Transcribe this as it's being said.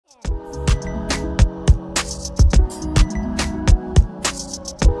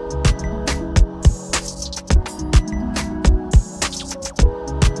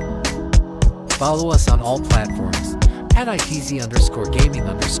Follow us on all platforms at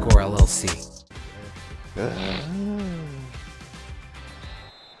ITZ_gaming_LLC.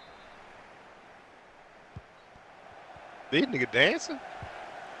 These nigga dancing?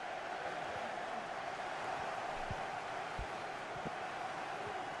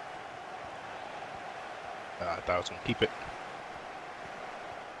 I thought I was gonna keep it.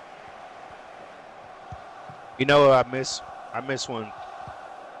 You know what I miss? I miss when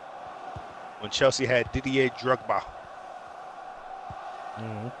Chelsea had Didier Drogba.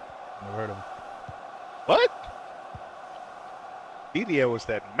 Never heard of him. What? Didier was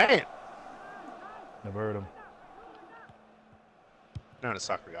that man. Never heard of him. Not a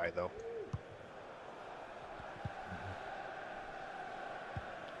soccer guy though.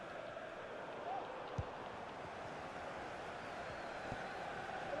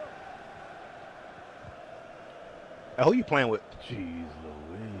 Now, who you playing with? Jeez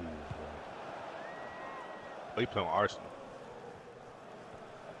Louise, Oh, you playing with Arsenal?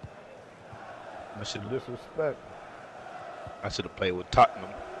 I should have disrespect. played with Tottenham.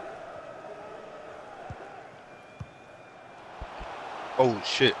 Oh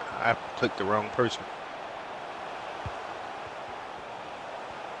shit! I clicked the wrong person.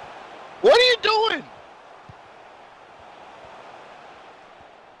 What are you doing?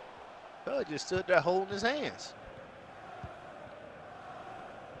 Doug just stood there holding his hands.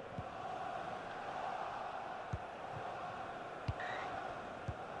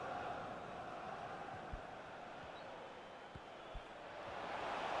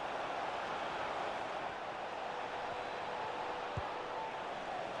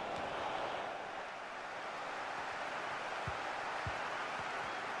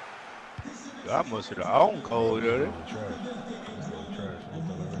 I must have the own cold, did it?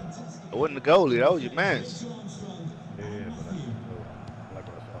 It wasn't the goalie, that was your man's. Yeah, but I like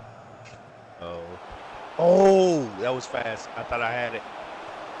what I saw. Oh, that was fast. I thought I had it.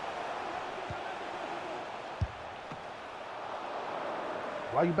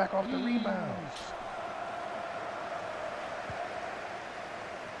 Why you back off the rebounds?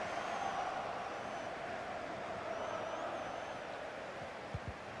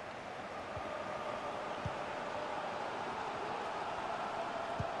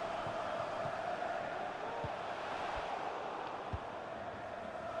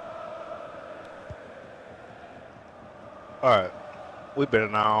 All right, we've been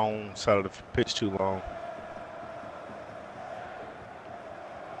on our own side of the pitch too long.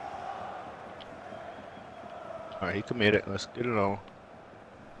 All right, he committed. Let's get it on.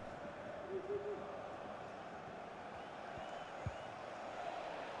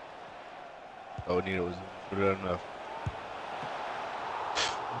 Oh, Nita was good enough.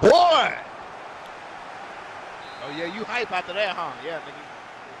 Boy! Oh yeah, you hype after that, huh? Yeah, nigga.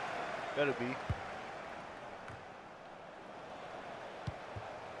 Better be.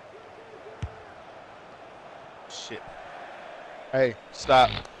 Shit. Hey, stop.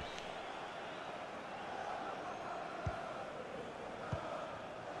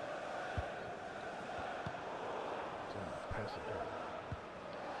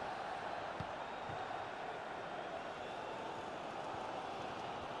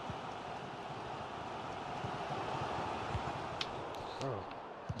 Bro,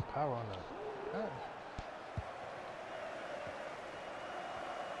 power on that.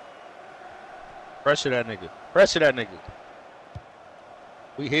 Pressure that nigga. Pressure that nigga.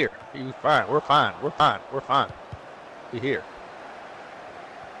 We here. We fine. We're fine. We're fine. We're fine. We here.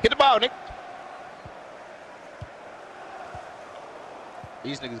 Hit the ball, Nick.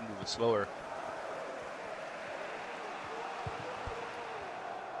 These niggas moving slower.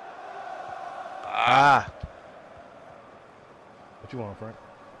 Ah. What you want, Frank?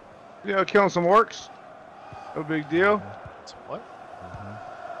 You know, killing some orcs. No big deal. What?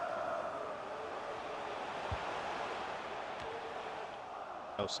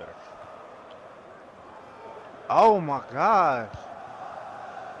 No, sir. Oh my gosh.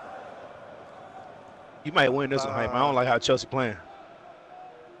 You might win this one, Hype. I don't like how Chelsea playing.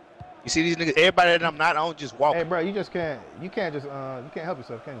 You see these niggas, everybody that I'm not on just walking. Hey, bro, you just can't. You can't just. You can't help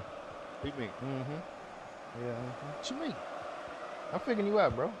yourself, can you? What do you mean? Yeah. What you mean? I'm figuring you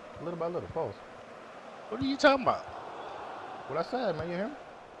out, bro. Little by little. Pause. What are you talking about? What I said, man. You hear me?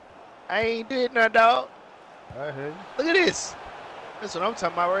 I ain't did nothing, dog. I hear you. Look at this. That's what I'm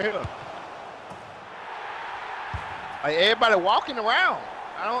talking about right here. Like everybody walking around.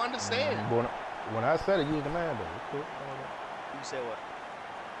 I don't understand. When I said it, you was the man, though. It's cool. You said what?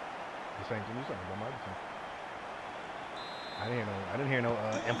 The same thing you said. I didn't hear no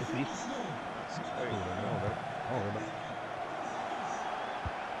empathy.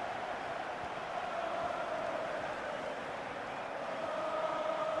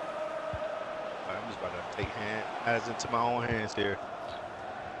 About to take matters into my own hands here.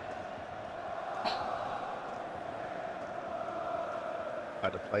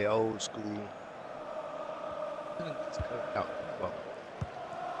 About to play old school. Out. Well,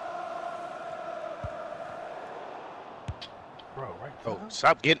 Bro, right? oh,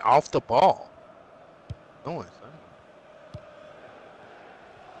 stop getting off the ball. Doing son.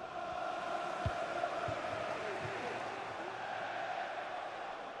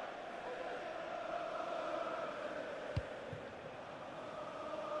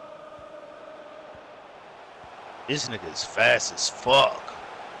 This nigga is fast as fuck.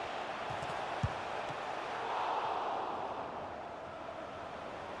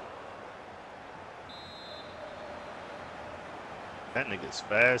 That nigga's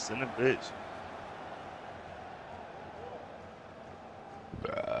fast in the bitch.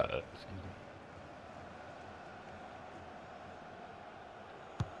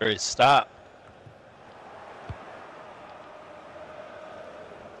 Very stop.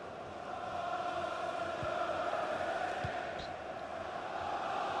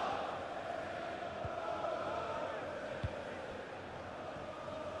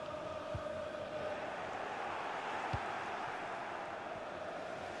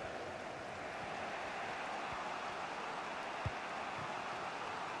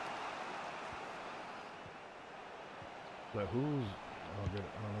 But who's? Oh, good.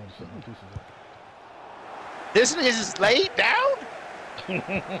 I don't know the certain pieces. This nigga just laid down?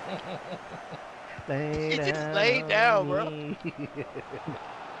 Lay He down. just laid down, bro. And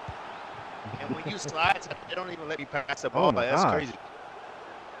when you slide, they don't even let me pass the ball. Oh my That's gosh. crazy.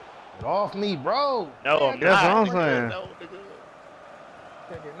 Get off me, bro. No, I'm That's not. what I'm saying. No, nigga.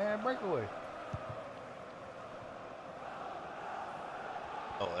 Can't get mad breakaway.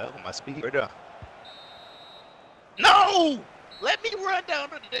 Oh, that was my speed right there. No! Let me run down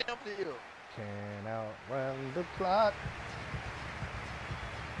the damn field. Can outrun the clock.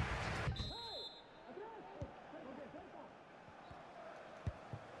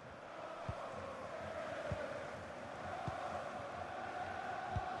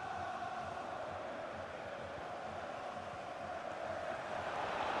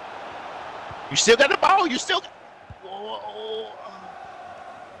 You still got the ball. You still got... Whoa.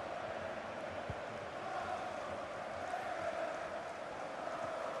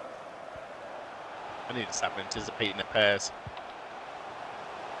 I need to stop anticipating the pass.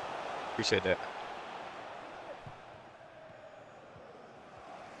 Appreciate that.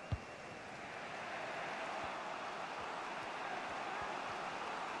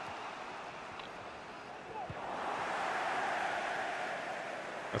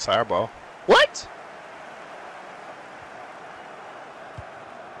 That's our ball. What?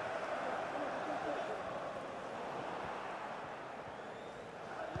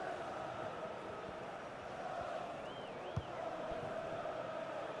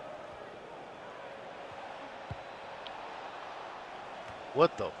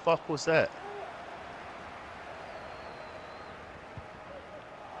 What the fuck was that?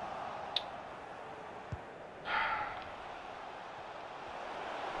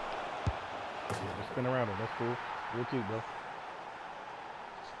 Yeah, just spin around it. That's cool. Real cute, bro.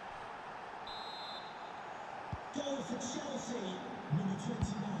 Goal for Chelsea, number 29,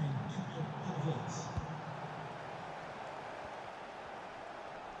 Kyle Havertz.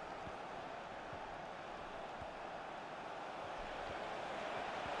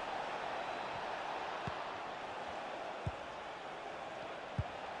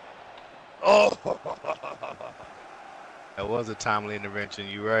 Oh, that was a timely intervention.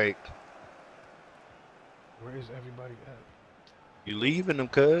 You're right. Where is everybody at? You leaving them,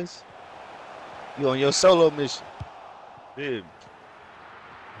 cuz? You on your solo mission. Dude.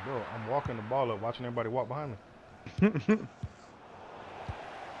 Bro, I'm walking the ball up, watching everybody walk behind me.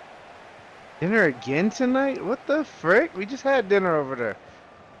 Dinner again tonight? What the frick? We just had dinner over there.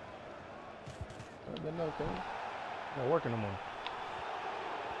 I've been okay. Not working no more.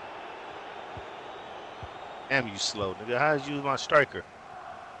 Damn, you slow, nigga. How'd you use my striker?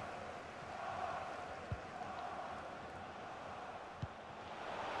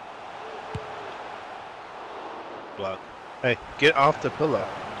 Block. Hey, get off the pillow.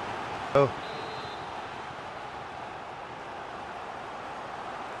 Oh.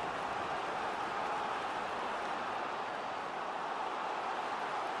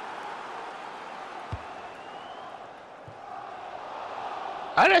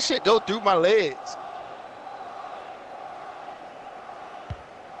 How'd that shit go through my legs?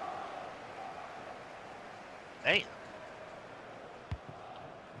 Damn.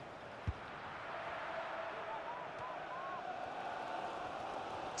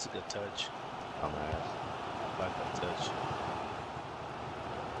 That's a good touch. Dumbass. Like that touch.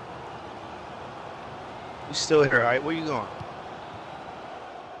 You still here, right? Where you going?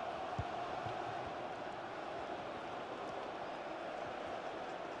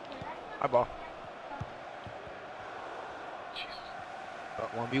 High ball.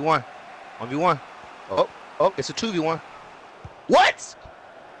 1v1. 1v1. Oh, it's a 2v1. What?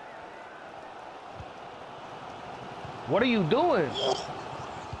 What are you doing?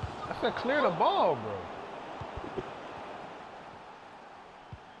 I said clear the ball, bro.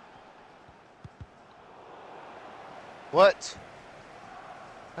 What?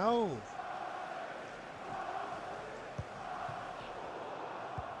 No.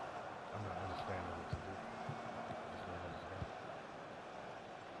 I'm not understanding what to do. Just don't understand.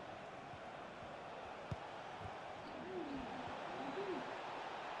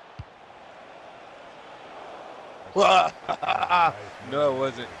 No, it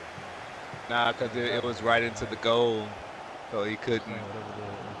wasn't. Nah, because it was right into the goal. So he couldn't. Whatever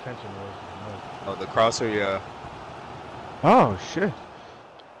the intention was. Oh, the crosser, yeah. Oh shit.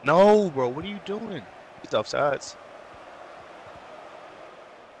 No, bro. What are you doing? He's offsides.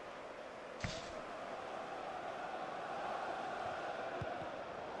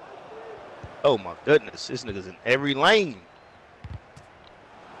 Oh my goodness, this nigga's in every lane.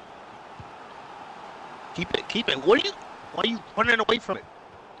 Keep it. Why are you running away from it?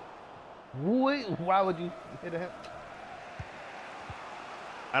 Why would you hit him?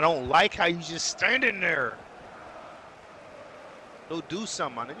 I don't like how you just standing there. Go do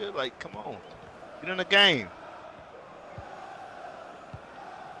something, my nigga. Like, come on. Get in the game.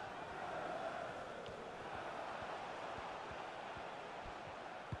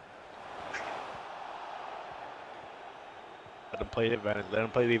 Let them play the advantage. Let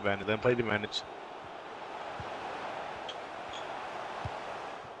them play the advantage. Let them play the advantage.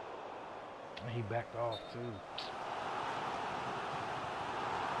 He backed off too.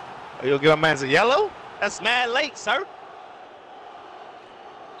 Oh, you'll give a man a yellow? That's mad late, sir.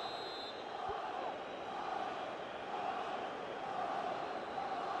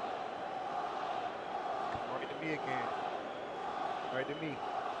 Come right to me again. Right to me.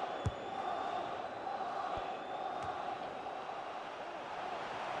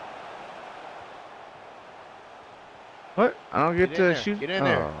 What? I don't get Get in to there. shoot. Get in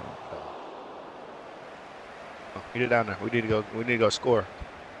there. Oh. Oh, get it down there. We need to go score.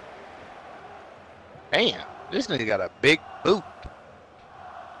 Damn, this nigga got a big boot.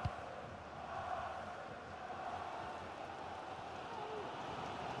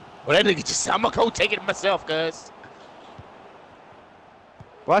 Well, that nigga just, I'm gonna go take it myself, cuz.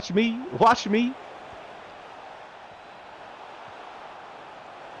 Watch me. Watch me.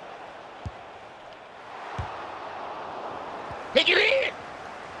 Take it in.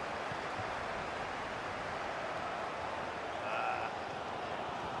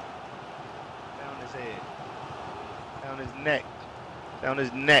 Down his head. Down his neck. Down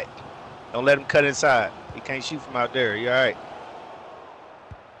his neck. Don't let him cut inside. He can't shoot from out there. You all right?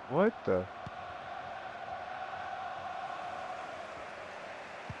 What the?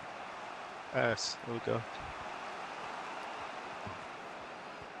 Pass. Here we go.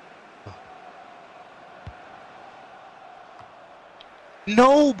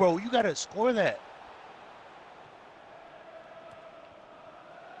 No, bro. You gotta score that.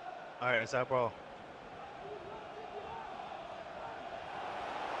 All right, that's our ball.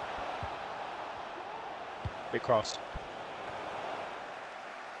 Big cross.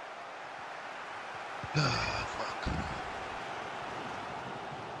 Fuck.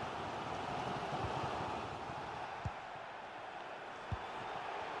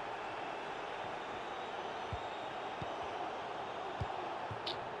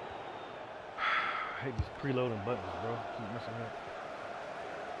 I hate these preloading buttons, bro. Keep messing up.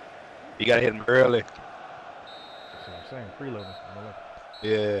 You gotta hit him early. That's what I'm saying. Preloading. I don't like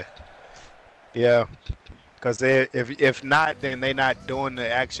Yeah. it. Yeah. Because if not, then they not doing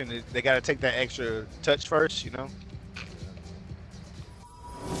the action. They got to take that extra touch first, you know?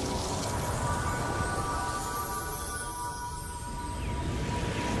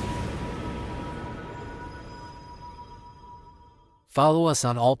 Follow us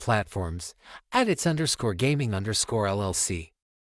on all platforms at its_gaming_LLC.